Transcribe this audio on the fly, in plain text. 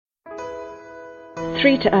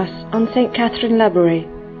3 to Us on St. Catherine Labouré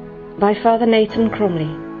by Father Nathan Cromly.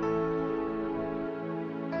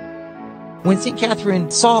 When St. Catherine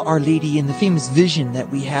saw Our Lady in the famous vision that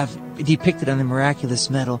we have depicted on the miraculous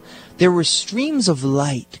medal, there were streams of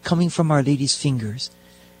light coming from Our Lady's fingers.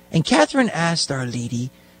 And Catherine asked Our Lady,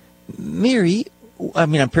 Mary,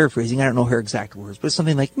 I'm paraphrasing, I don't know her exact words, but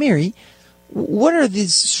something like, Mary, what are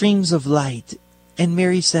these streams of light? And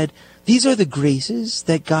Mary said, these are the graces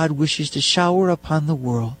that God wishes to shower upon the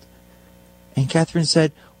world. And Catherine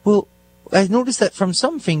said, well, I noticed that from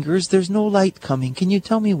some fingers there's no light coming. Can you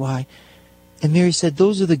tell me why? And Mary said,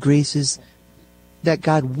 those are the graces that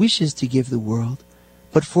God wishes to give the world,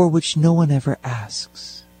 but for which no one ever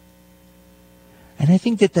asks. And I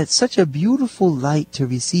think that that's such a beautiful light to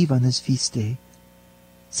receive on this feast day.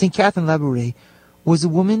 St. Catherine Labouré was a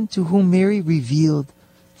woman to whom Mary revealed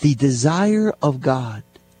the desire of God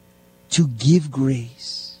to give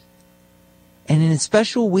grace. And in a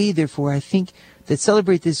special way, therefore, I think that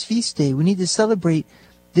celebrate this feast day, we need to celebrate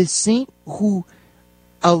this saint who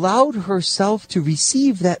allowed herself to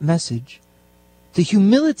receive that message, the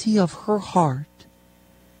humility of her heart,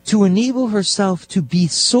 to enable herself to be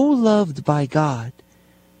so loved by God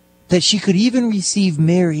that she could even receive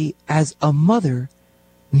Mary as a mother,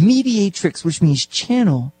 mediatrix, which means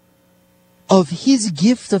channel, of his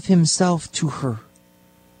gift of himself to her.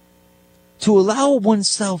 To allow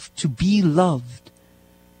oneself to be loved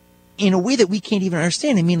in a way that we can't even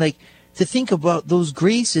understand. To think about those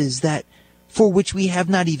graces that for which we have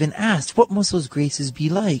not even asked. What must those graces be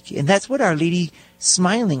like? And that's what Our Lady,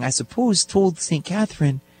 smiling, I suppose, told St.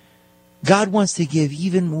 Catherine. God wants to give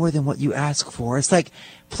even more than what you ask for. It's like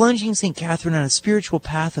plunging St. Catherine on a spiritual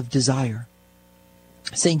path of desire.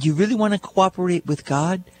 Saying, you really want to cooperate with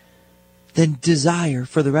God? Then desire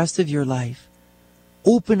for the rest of your life.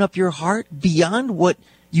 Open up your heart beyond what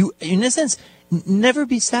you, in a sense, never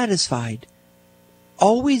be satisfied.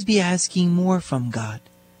 Always be asking more from God.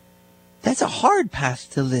 That's a hard path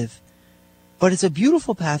to live. But it's a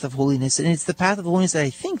beautiful path of holiness, and it's the path of holiness that I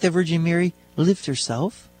think the Virgin Mary lived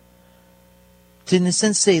herself. To, in a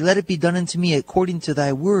sense, say, let it be done unto me according to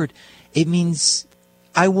thy word. It means,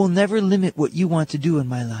 I will never limit what you want to do in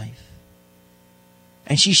my life.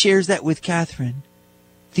 And she shares that with Catherine.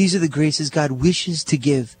 These are the graces God wishes to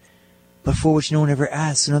give, but for which no one ever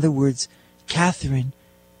asks. In other words, Catherine,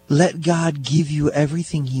 let God give you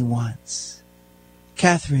everything he wants.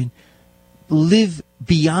 Catherine, live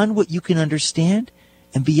beyond what you can understand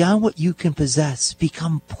and beyond what you can possess.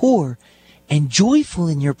 Become poor and joyful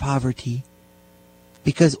in your poverty,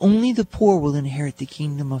 because only the poor will inherit the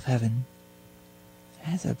kingdom of heaven.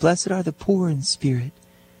 Blessed are the poor in spirit.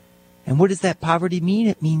 And what does that poverty mean?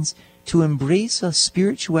 It means to embrace a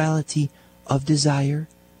spirituality of desire,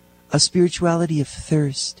 a spirituality of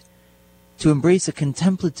thirst, to embrace a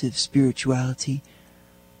contemplative spirituality,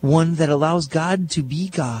 one that allows God, to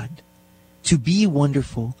be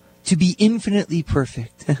wonderful, to be infinitely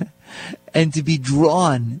perfect, and to be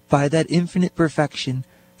drawn by that infinite perfection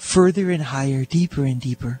further and higher, deeper and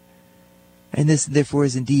deeper. And this, therefore,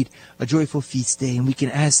 is indeed a joyful feast day, and we can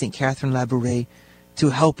ask St. Catherine Labouré to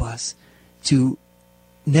help us to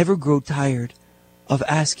never grow tired of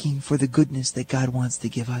asking for the goodness that God wants to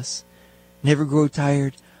give us. Never grow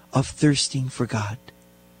tired of thirsting for God.